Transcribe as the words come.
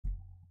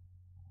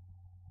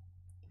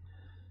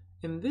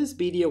In this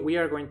video, we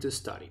are going to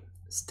study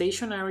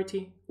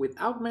stationarity with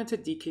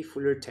Augmented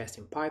Dickey-Fuller test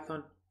in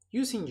Python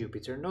using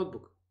Jupyter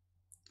Notebook.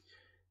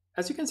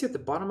 As you can see at the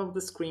bottom of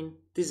the screen,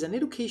 this is an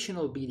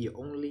educational video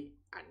only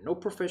and no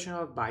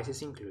professional advice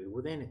is included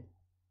within it.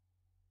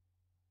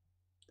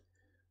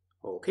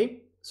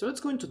 Okay, so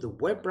let's go into the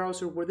web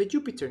browser where the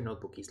Jupyter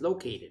Notebook is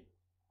located.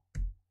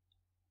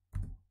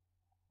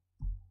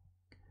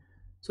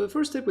 So the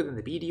first step within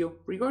the video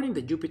regarding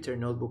the Jupyter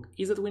Notebook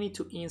is that we need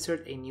to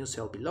insert a new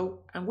cell below,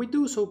 and we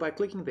do so by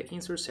clicking the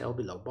Insert Cell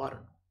Below button.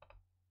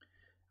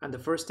 And the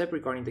first step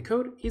regarding the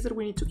code is that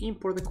we need to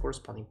import the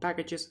corresponding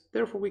packages,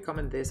 therefore we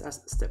comment this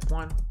as step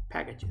 1,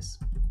 packages.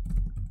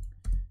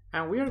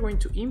 And we are going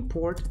to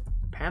import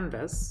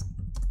pandas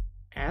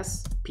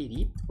as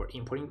PD, we're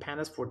importing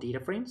pandas for data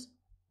frames.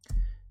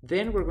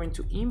 Then we're going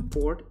to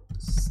import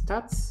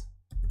stats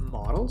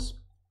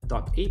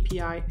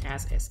models.api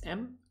as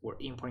SM. We're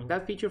importing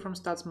that feature from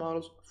stats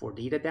models for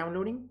data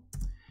downloading.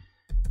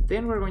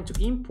 Then we're going to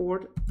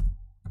import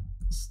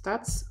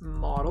stats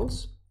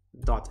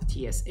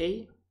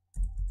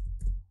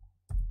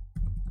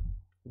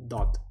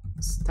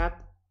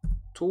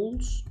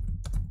models.tsa.stat-tools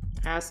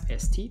as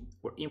ST.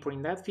 We're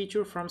importing that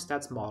feature from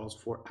stats models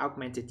for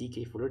Augmented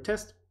Dickey-Fuller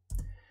test.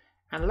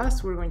 And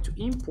last, we're going to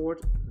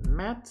import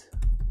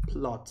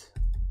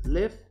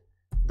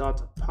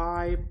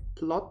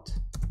matplotlib.pyplot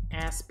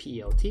as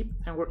PLT,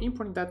 and we're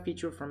importing that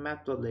feature from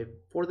matplotlib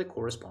for the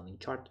corresponding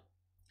chart.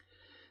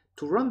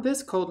 To run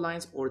these code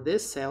lines or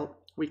this cell,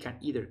 we can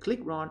either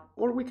click run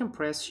or we can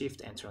press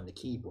Shift Enter on the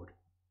keyboard.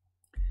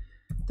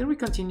 Then we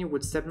continue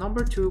with step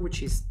number 2,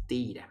 which is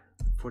data.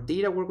 For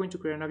data, we're going to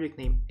create an object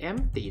named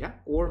mData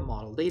or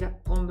model data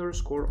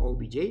underscore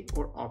obj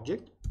or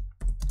object,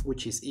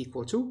 which is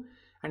equal to,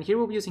 and here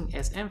we'll be using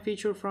SM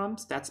feature from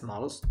stats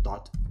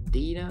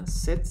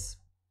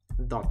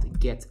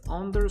models.datasets.get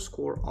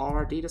underscore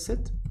r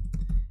dataset,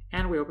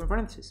 and we open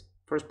parentheses.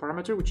 First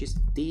parameter, which is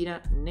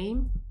data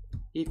name,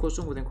 equals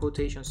to within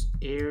quotations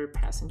air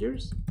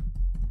passengers,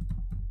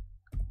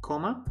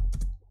 comma,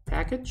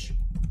 package,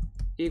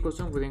 equals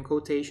to within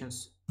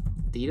quotations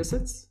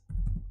datasets,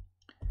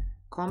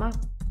 comma,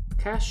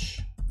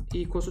 cache,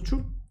 equals to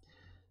true.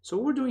 So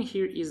what we're doing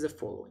here is the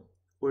following.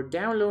 We're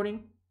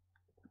downloading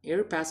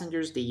air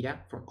passengers data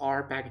from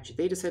our package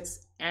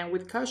datasets, and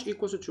with cache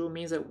equals to true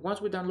means that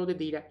once we download the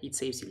data, it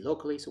saves it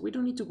locally, so we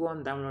don't need to go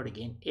and download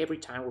again every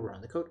time we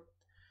run the code.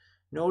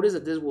 Notice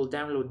that this will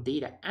download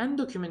data and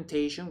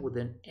documentation with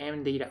an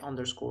mData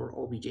underscore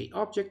obj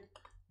object.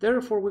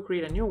 Therefore, we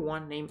create a new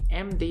one named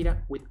mData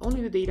with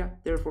only the data,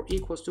 therefore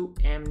equals to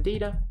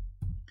mData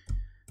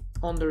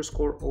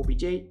underscore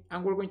obj,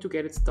 and we're going to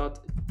get its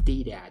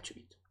 .data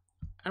attribute.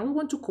 And we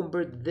want to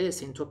convert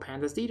this into a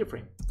pandas data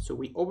frame. So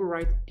we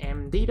override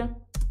mData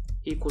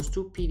equals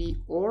to PD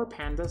or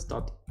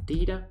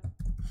pandas.data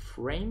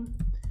frame,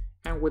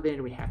 and within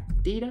it we have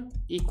data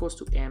equals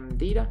to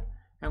mData,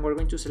 and we're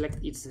going to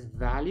select its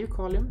value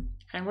column,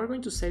 and we're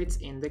going to set its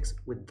index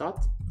with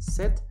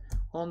 .set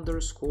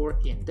underscore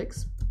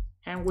index,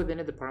 and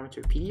within it the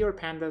parameter PD or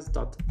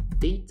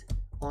pandas.date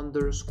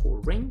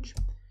underscore range,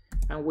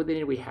 and within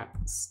it we have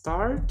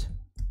start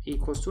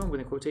equals to, and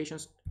within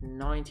quotations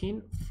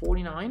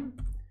 1949,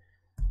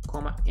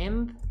 comma,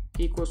 end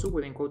equals to,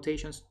 within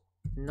quotations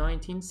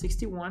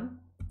 1961,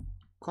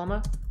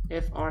 comma,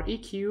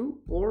 FREQ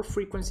or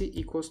frequency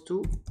equals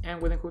to,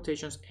 and within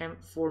quotations M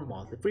for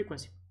monthly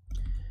frequency.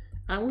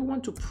 And we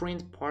want to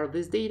print part of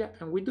this data,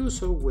 and we do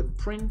so with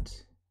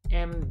print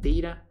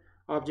mData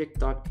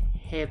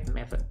object.head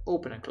method,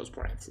 open and close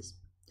parentheses.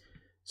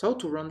 So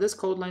to run this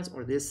code lines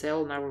or this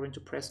cell, now we're going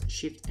to press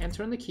Shift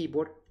Enter on the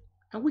keyboard,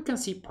 and we can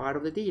see part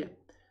of the data.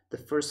 The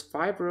first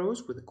 5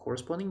 rows with the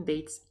corresponding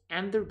dates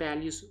and their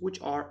values,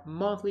 which are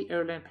monthly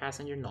airline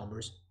passenger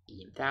numbers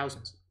in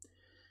thousands.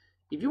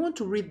 If you want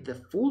to read the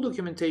full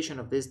documentation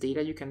of this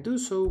data, you can do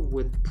so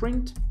with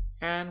print,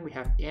 and we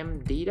have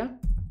mData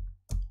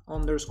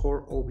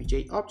underscore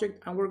obj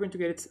object, and we're going to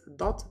get its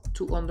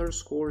 .2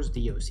 underscores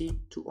doc,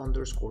 2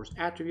 underscores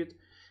attribute,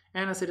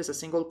 and as it is a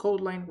single code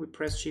line, we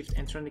press Shift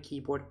Enter on the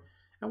keyboard,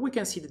 and we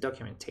can see the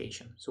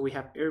documentation. So we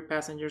have air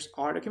passengers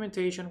R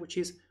documentation, which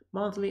is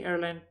monthly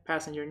airline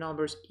passenger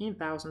numbers in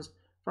thousands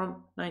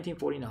from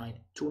 1949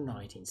 to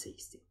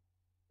 1960.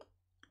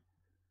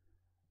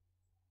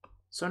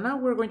 So now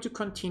we're going to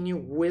continue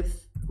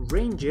with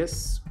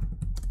ranges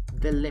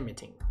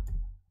delimiting.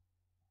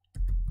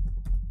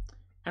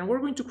 And we're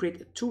going to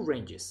create 2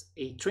 ranges,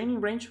 a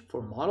training range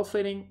for model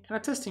fitting and a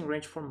testing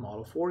range for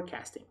model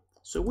forecasting.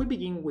 So we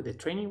begin with the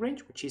training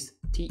range, which is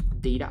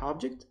tData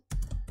object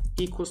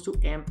equals to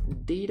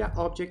mData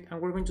object,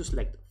 and we're going to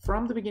select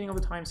from the beginning of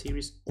the time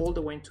series all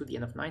the way to the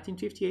end of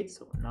 1958,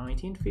 so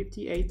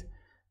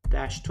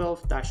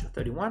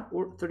 1958-12-31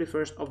 or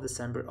 31st of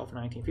December of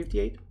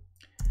 1958.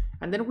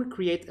 And then we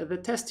create the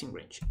testing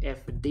range,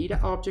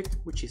 fData object,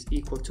 which is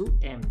equal to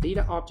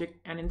mData object,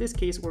 and in this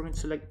case we're going to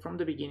select from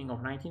the beginning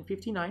of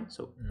 1959,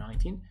 so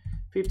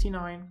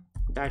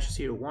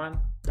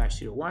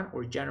 1959-01-01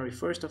 or January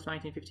 1st of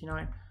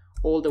 1959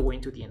 all the way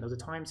to the end of the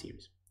time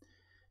series.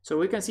 So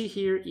we can see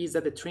here is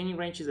that the training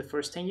range is the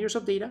first 10 years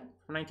of data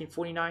from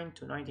 1949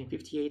 to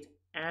 1958,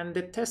 and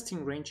the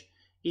testing range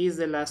is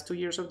the last 2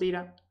 years of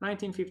data,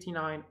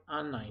 1959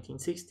 and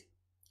 1960.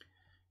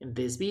 In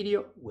this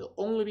video, we'll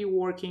only be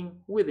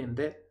working within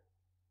the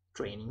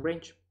training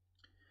range.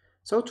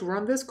 So to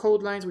run these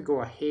code lines, we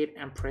go ahead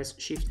and press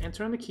Shift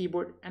Enter on the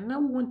keyboard, and now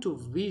we want to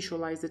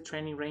visualize the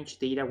training range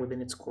data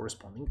within its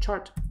corresponding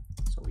chart.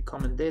 So we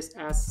comment this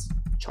as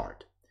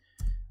chart.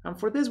 And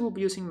for this, we'll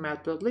be using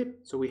matplotlib.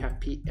 So we have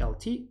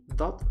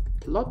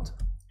plt.plot,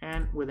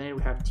 and within it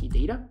we have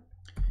tdata.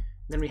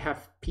 Then we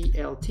have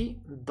plt.ylabel,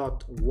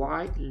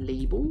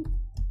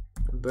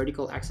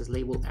 vertical axis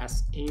label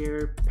as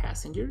air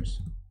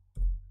passengers.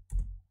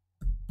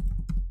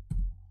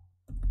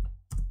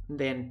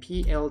 Then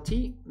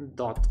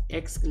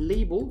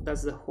plt.xlabel,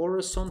 that's the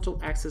horizontal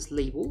axis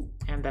label,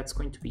 and that's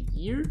going to be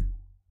year.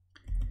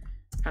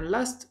 And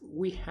last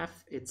we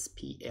have its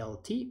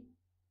plt.xlabel,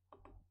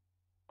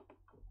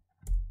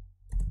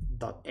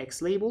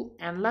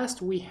 and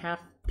last we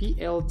have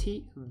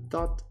plt.show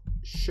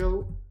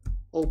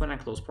open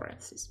and close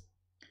parentheses.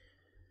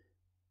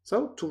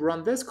 So to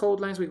run these code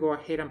lines, we go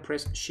ahead and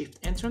press Shift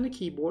Enter on the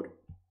keyboard,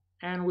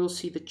 and we'll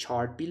see the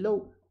chart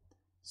below.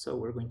 So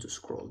we're going to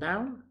scroll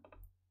down,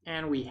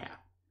 and we have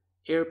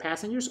air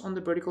passengers on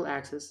the vertical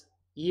axis,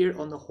 year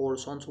on the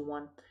horizontal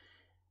one,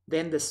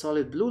 then the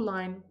solid blue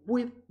line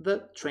with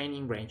the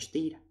training range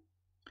data.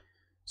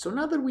 So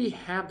now that we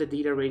have the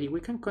data ready, we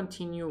can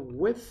continue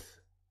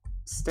with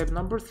step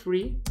number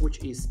 3,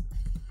 which is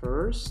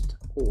first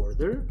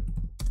order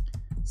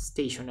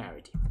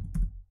stationarity.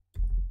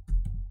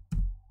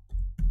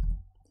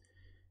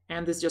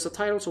 And this is just a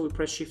title, so we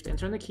press Shift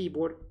Enter on the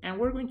keyboard, and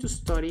we're going to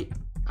study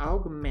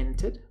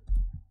Augmented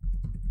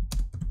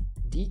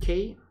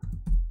Dickey-Fuller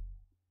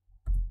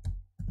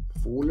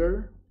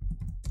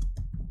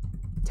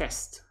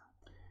test.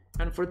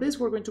 And for this,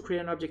 we're going to create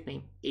an object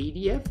named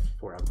ADF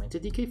for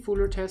Augmented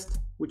Dickey-Fuller test,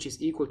 which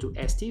is equal to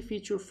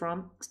stFeature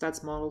from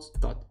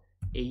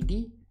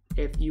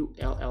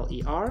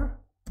statsmodels.adfuller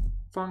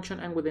function,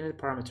 and within it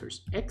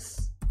parameters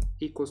x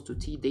equals to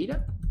t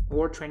data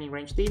or training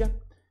range data,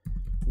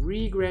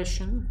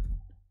 regression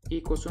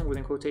equals to,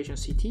 within quotation,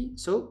 CT.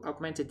 So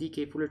Augmented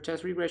Dickey-Fuller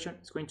test regression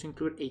is going to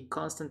include a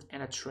constant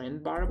and a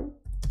trend variable,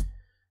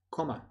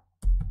 comma,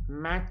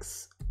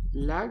 max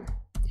lag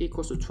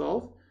equals to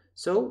 12.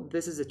 So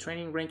this is the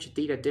training range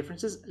data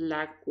differences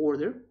lag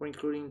order. We're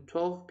including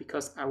 12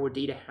 because our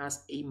data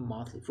has a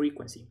monthly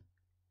frequency.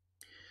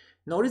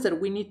 Notice that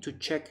we need to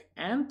check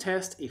and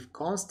test if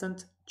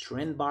constant,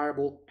 trend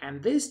variable,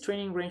 and this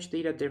training range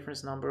data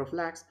difference number of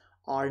lags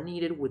are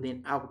needed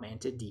within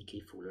Augmented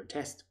Dickey-Fuller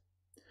test.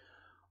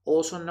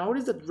 Also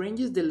notice that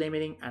ranges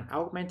delimiting and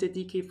Augmented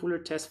Dickey-Fuller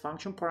test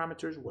function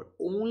parameters were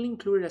only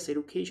included as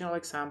educational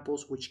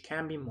examples, which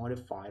can be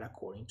modified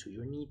according to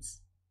your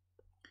needs.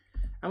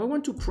 And we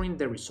want to print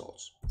the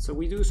results. So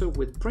we do so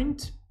with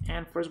print,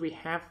 and first we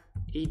have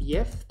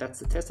ADF, that's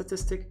the test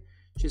statistic,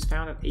 which is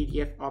found at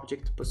ADF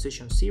object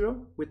position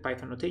 0 with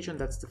Python notation,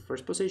 that's the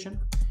first position.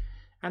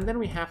 And then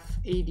we have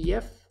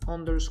ADF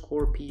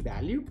underscore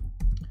p-value,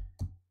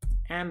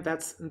 and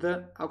that's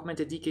the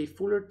Augmented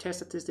Dickey-Fuller test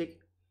statistic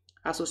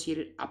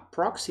associated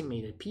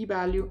approximated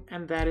p-value,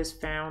 and that is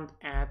found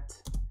at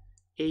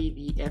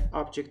ADF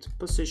object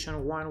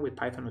position 1 with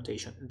Python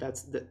notation.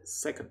 That's the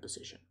second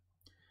position.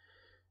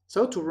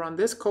 So to run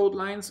this code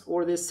lines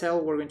or this cell,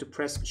 we're going to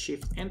press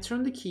Shift Enter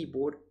on the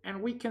keyboard, and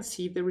we can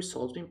see the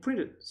results being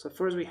printed. So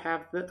first we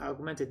have the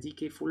Augmented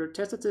Dickey-Fuller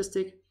test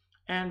statistic,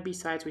 and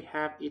besides we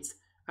have its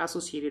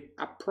associated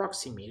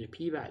approximated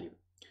p-value.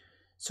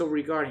 So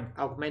regarding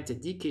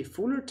Augmented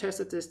Dickey-Fuller test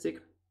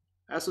statistic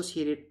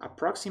associated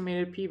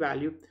approximated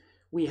p-value,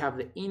 we have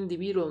the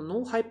individual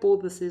null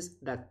hypothesis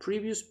that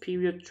previous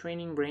period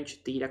training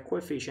range data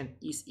coefficient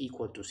is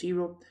equal to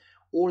 0,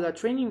 or that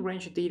training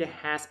range data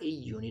has a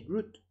unit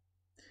root.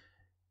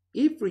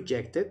 If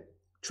rejected,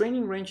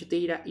 training range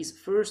data is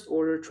first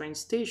order trained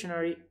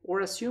stationary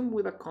or assumed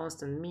with a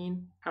constant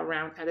mean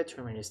around a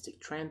deterministic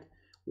trend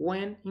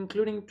when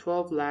including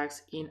 12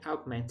 lags in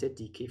Augmented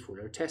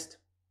Dickey-Fuller test.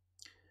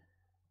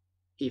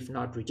 If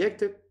not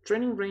rejected,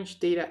 training range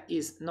data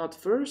is not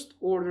first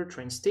order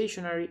trained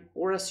stationary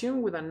or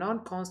assumed with a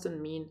non-constant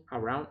mean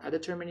around a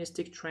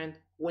deterministic trend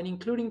when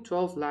including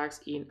 12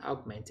 lags in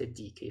Augmented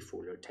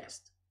Dickey-Fuller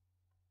test.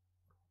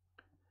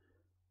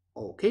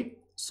 Okay,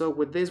 so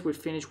with this we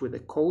finish with the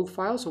code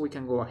file, so we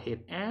can go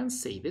ahead and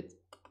save it.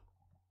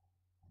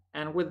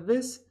 And with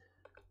this,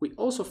 we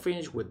also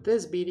finish with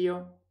this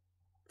video.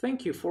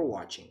 Thank you for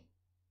watching.